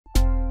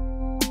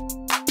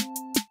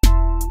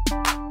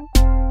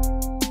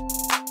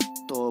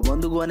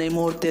বন্ধুগণ এই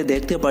মুহূর্তে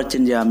দেখতে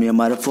পাচ্ছেন যে আমি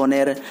আমার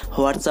ফোনের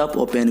হোয়াটসঅ্যাপ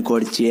ওপেন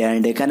করছি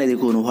অ্যান্ড এখানে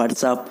দেখুন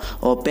হোয়াটসঅ্যাপ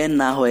ওপেন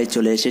না হয়ে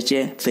চলে এসেছে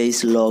ফেস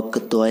লক।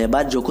 তো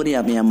এবার যখনই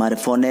আমি আমার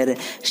ফোনের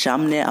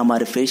সামনে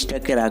আমার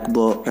ফেসটাকে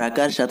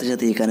রাখার সাথে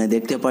সাথে এখানে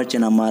দেখতে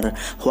পাচ্ছেন আমার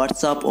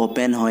হোয়াটসঅ্যাপ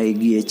ওপেন হয়ে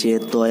গিয়েছে।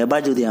 তো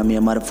এবার যদি আমি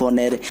আমার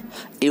ফোনের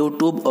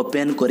ইউটিউব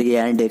ওপেন করি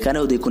অ্যান্ড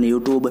এখানেও দেখুন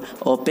ইউটিউব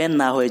ওপেন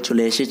না হয়ে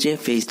চলে এসেছে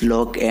ফেস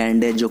লক।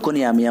 অ্যান্ড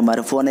যখনই আমি আমার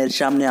ফোনের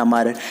সামনে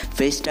আমার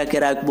ফেসটাকে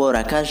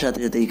রাখার সাথে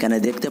সাথে এখানে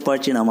দেখতে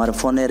পাচ্ছেন আমার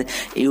ফোনের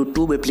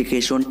ইউটিউব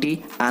অ্যাপ্লিকেশনটি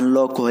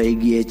আনলক হয়ে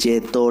গিয়েছে।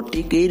 তো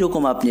ঠিক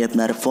এইরকম আপনি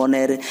আপনার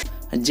ফোনের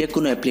যে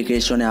কোনো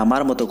অ্যাপ্লিকেশনে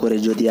আমার মতো করে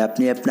যদি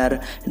আপনি আপনার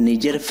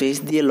নিজের ফেস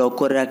দিয়ে লক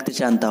করে রাখতে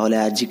চান তাহলে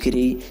আজকের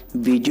এই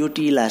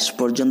ভিডিওটি লাস্ট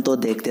পর্যন্ত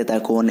দেখতে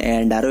থাকুন।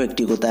 অ্যান্ড আরও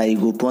একটি কথা, এই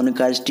গোপন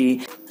কাজটি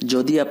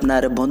যদি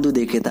আপনার বন্ধু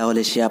দেখে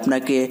তাহলে সে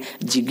আপনাকে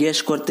জিজ্ঞেস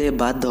করতে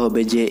বাধ্য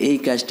হবে যে এই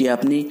কাজটি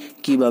আপনি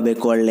কিভাবে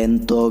করলেন।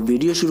 তো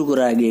ভিডিও শুরু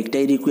করার আগে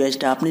একটাই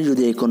রিকোয়েস্ট, আপনি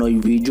যদি কোনো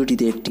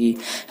ভিডিওটিতে একটি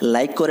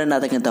লাইক করে না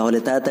থাকেন তাহলে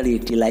তাড়াতাড়ি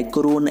একটি লাইক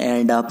করুন।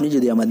 অ্যান্ড আপনি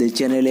যদি আমাদের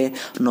চ্যানেলে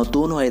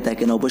নতুন হয়ে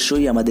থাকেন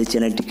অবশ্যই আমাদের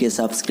চ্যানেলটিকে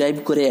সাবস্ক্রাইব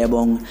করে এবং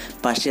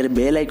পাশের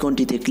বেল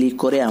আইকনটিতে ক্লিক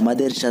করে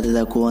আমাদের সাথে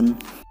থাকুন।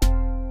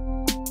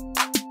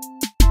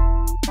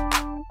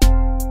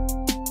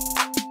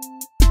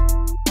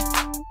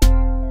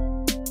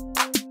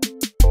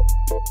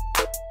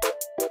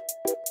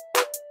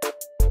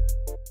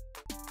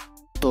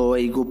 তো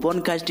এই গোপন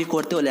কাজটি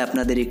করতে হলে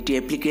আপনাদের একটি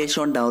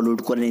অ্যাপ্লিকেশন ডাউনলোড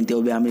করে নিতে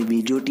হবে। আমি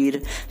ভিডিওটির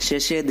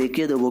শেষে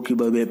দেখিয়ে দেবো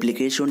কীভাবে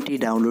অ্যাপ্লিকেশনটি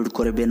ডাউনলোড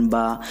করবেন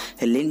বা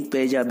লিঙ্ক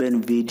পেয়ে যাবেন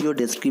ভিডিও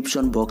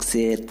ডেসক্রিপশন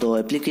বক্সে। তো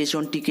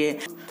অ্যাপ্লিকেশনটিকে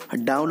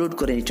ডাউনলোড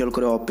করে ইনস্টল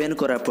করে ওপেন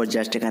করার পর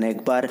জাস্ট এখানে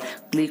একবার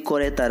ক্লিক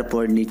করে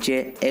তারপর নিচে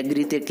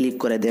এগ্রিতে ক্লিক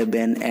করে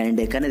দেবেন। অ্যান্ড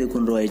এখানে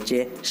দেখুন রয়েছে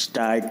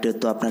স্টার্ট,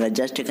 তো আপনারা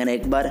জাস্ট এখানে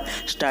একবার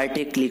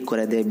স্টার্টে ক্লিক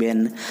করে দেবেন।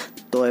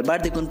 তো এবার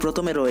দেখুন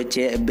প্রথমে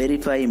রয়েছে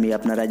ভেরিফাই মি,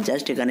 আপনারা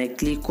জাস্ট এখানে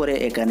ক্লিক করে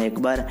এখানে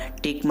একবার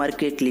টিক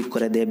মার্কে ক্লিক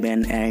করে দেবেন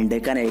অ্যান্ড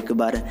এখানে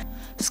একবার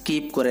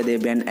স্কিপ করে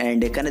দেবেন। অ্যান্ড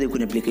এখানে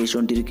দেখুন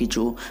অ্যাপ্লিকেশনটির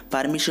কিছু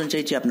পারমিশন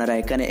চাইছে, আপনারা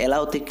এখানে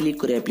অ্যালাউতে ক্লিক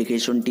করে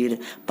অ্যাপ্লিকেশনটির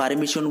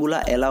পারমিশনগুলো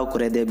অ্যালাউ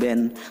করে দেবেন।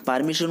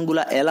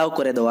 পারমিশনগুলো অ্যালাউ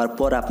করে দেওয়ার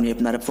পর আপনি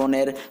আপনার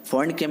ফোনের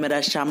ফ্রন্ট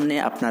ক্যামেরার সামনে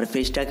আপনার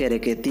ফেসটাকে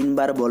রেখে 3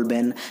 বার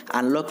বলবেন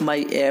আনলক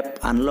মাই অ্যাপ,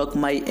 আনলক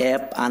মাই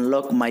অ্যাপ,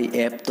 আনলক মাই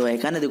অ্যাপ। তো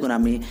এখানে দেখুন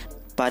আমি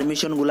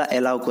পারমিশনগুলো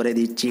অ্যালাউ করে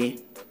দিচ্ছি।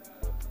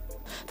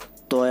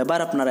 তো এবার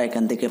আপনারা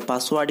এখান থেকে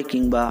পাসওয়ার্ড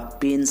কিংবা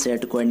পিন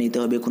সেট করে নিতে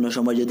হবে। কোনো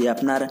সময় যদি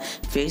আপনার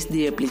ফেস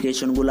দিয়ে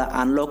অ্যাপ্লিকেশনগুলো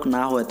আনলক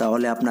না হয়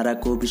তাহলে আপনারা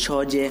খুব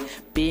সহজে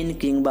পিন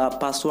কিংবা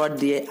পাসওয়ার্ড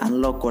দিয়ে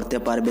আনলক করতে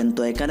পারবেন।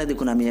 তো এখানে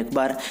দেখুন আমি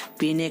একবার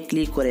পিনে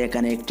ক্লিক করে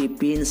এখানে একটি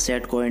পিন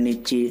সেট করে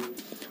নিচ্ছি।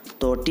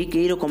 তো ঠিক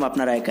এইরকম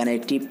আপনারা এখানে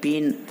একটি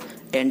পিন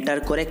এন্টার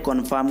করে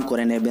কনফার্ম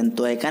করে নেবেন।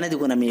 তো এখানে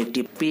দেখুন আমি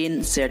একটি পিন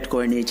সেট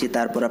করে নিয়েছি,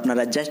 তারপর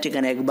আপনারা জাস্ট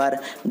এখানে একবার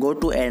গো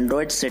টু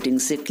অ্যান্ড্রয়েড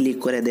সেটিংসে ক্লিক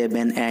করে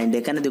দেবেন। অ্যান্ড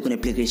এখানে দেখুন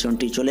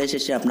অ্যাপ্লিকেশনটি চলে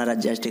এসেছে, আপনারা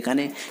জাস্ট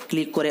এখানে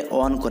ক্লিক করে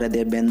অন করে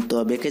দেবেন। তো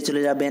ব্যাকে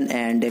চলে যাবেন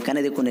অ্যান্ড এখানে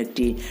দেখুন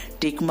একটি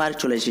টিক মার্ক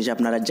চলে এসেছে,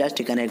 আপনারা জাস্ট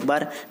এখানে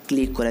একবার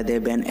ক্লিক করে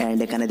দেবেন। অ্যান্ড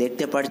এখানে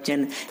দেখতে পাচ্ছেন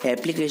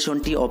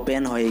অ্যাপ্লিকেশনটি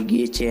ওপেন হয়ে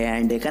গিয়েছে।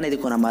 অ্যান্ড এখানে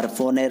দেখুন আমার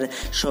ফোনের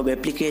সব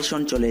অ্যাপ্লিকেশন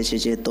চলে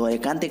এসেছে। তো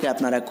এখান থেকে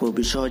আপনারা খুব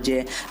সহজে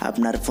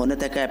আপনার ফোনে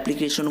থাকা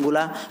অ্যাপ্লিকেশনগুলো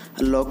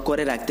লক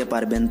করে রাখতে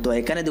পারবেন। তো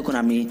এখানে দেখুন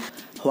আমি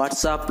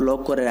হোয়াটসঅ্যাপ লক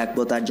করে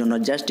রাখবো, তার জন্য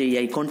জাস্ট এই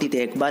আইকনটিতে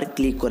একবার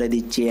ক্লিক করে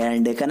দিচ্ছি।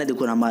 অ্যান্ড এখানে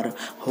দেখুন আমার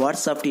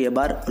হোয়াটসঅ্যাপটি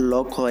এবার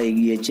লক হয়ে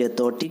গিয়েছে।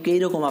 তো ঠিক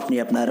এইরকম আপনি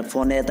আপনার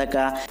ফোনে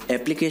থাকা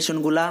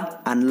অ্যাপ্লিকেশনগুলা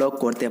আনলক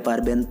করতে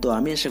পারবেন। তো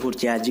আমি আশা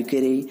করছি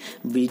আজকের এই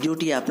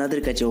ভিডিওটি আপনাদের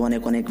কাছে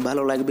অনেক অনেক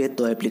ভালো লাগবে।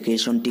 তো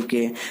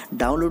অ্যাপ্লিকেশনটিকে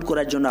ডাউনলোড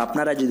করার জন্য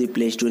আপনারা যদি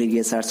প্লে স্টোরে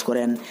গিয়ে সার্চ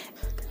করেন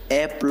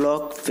অ্যাপ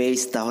লক ফেস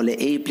তাহলে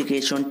এই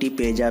অ্যাপ্লিকেশনটি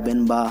পেয়ে যাবেন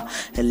বা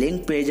লিঙ্ক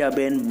পেয়ে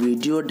যাবেন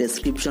ভিডিও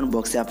ডেসক্রিপশন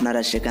বক্সে,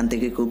 আপনারা সেখান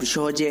থেকে খুব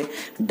সহজে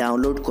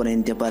ডাউনলোড করে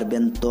নিতে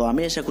পারবেন। তো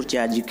আমি আশা করছি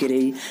আজকের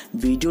এই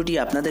ভিডিওটি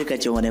আপনাদের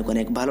কাছে অনেক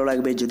অনেক ভালো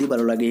লাগবে। যদি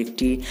ভালো লাগে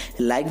একটি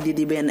লাইক দিয়ে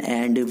দিবেন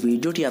অ্যান্ড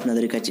ভিডিওটি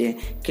আপনাদের কাছে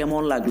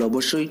কেমন লাগলো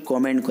অবশ্যই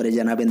কমেন্ট করে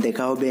জানাবেন।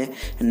 দেখা হবে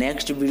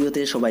নেক্সট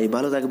ভিডিওতে, সবাই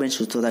ভালো থাকবেন,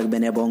 সুস্থ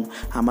থাকবেন এবং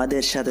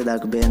আমাদের সাথে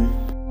থাকবেন।